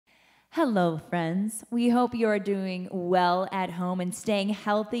Hello, friends. We hope you are doing well at home and staying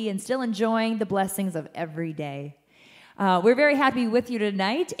healthy and still enjoying the blessings of every day. We're very happy with you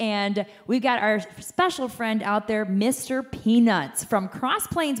tonight, and we've got our special friend out there, Mr. Peanuts from Cross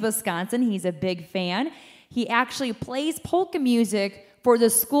Plains, Wisconsin. He's a big fan. He actually plays polka music for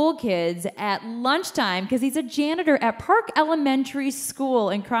the school kids at lunchtime because he's a janitor at Park Elementary School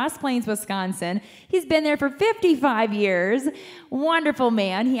in Cross Plains, Wisconsin. He's been there for 55 years. Wonderful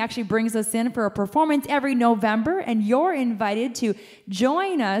man. He actually brings us in for a performance every November, and you're invited to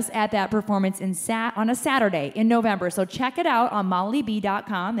join us at that performance on a Saturday in November. So check it out on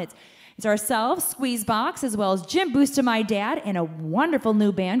mollieb.com. It's ourselves, SqueezeBox, as well as Jim Booster, my dad, and a wonderful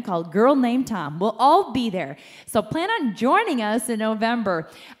new band called Girl Named Tom. We'll all be there. So plan on joining us in November.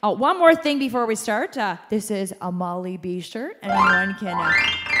 One more thing before we start. This is a Mollie B shirt. Anyone can...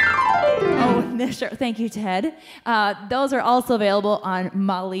 this shirt. Thank you, Ted. Those are also available on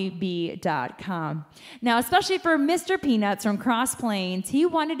mollieb.com. Now, especially for Mr. Peanuts from Cross Plains, he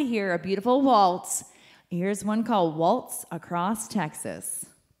wanted to hear a beautiful waltz. Here's one called Waltz Across Texas.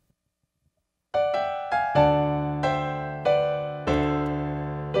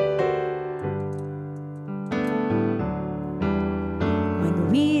 When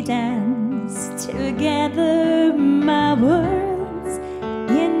we dance together, my world's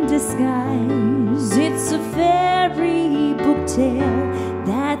in disguise. It's a fairy book tale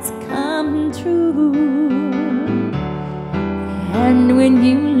that's come true. And when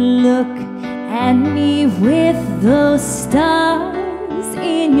you look at me with those stars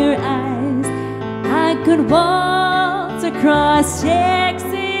in your eyes, I could waltz across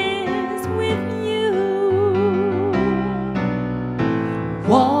Texas with you.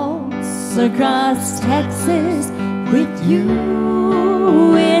 Waltz across Texas with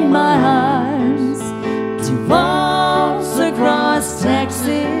you in my arms. To waltz across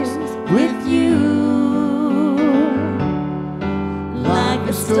Texas with you. Like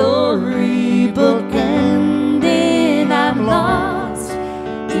a storybook ending, I'm lost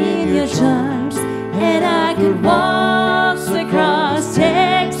in your charms. And I could waltz across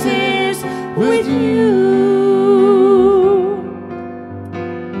Texas with you.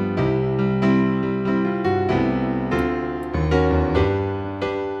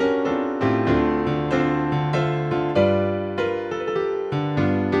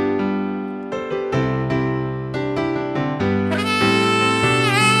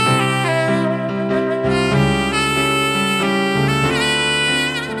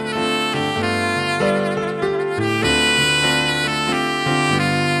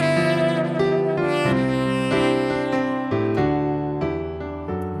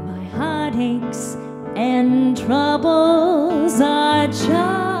 And troubles are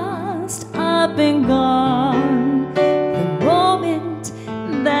just up and gone the moment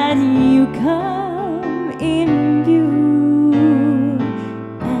that you come in view.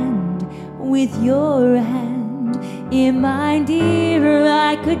 And with your hand in mine, dear,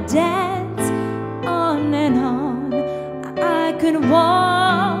 I could dance on and on. I could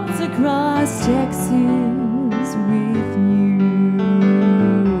waltz across Texas with you.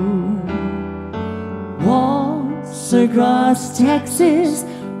 Waltz across Texas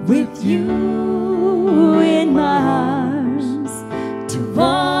with you in my arms. To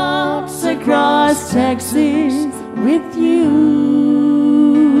waltz across Texas with you.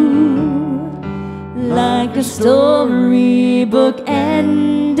 Like a storybook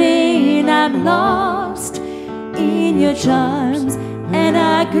ending, I'm lost in your charms. And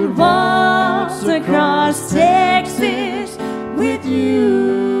I could waltz across Texas with you.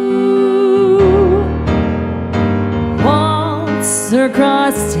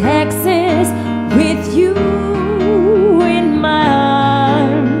 Across Texas with you in my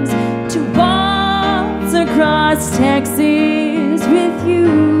arms. To waltz across Texas with you.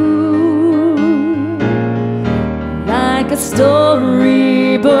 Like a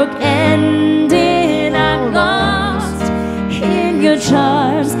storybook ending, I'm lost in your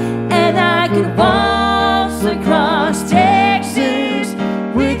charms. And I could waltz across Texas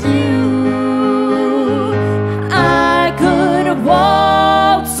with you.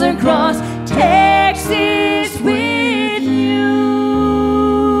 Waltz across Texas with you.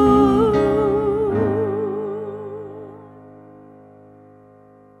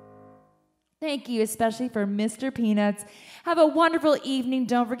 Thank you, especially for Mr. Peanuts. Have a wonderful evening.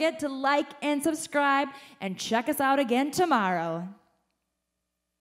 Don't forget to like and subscribe, and check us out again tomorrow.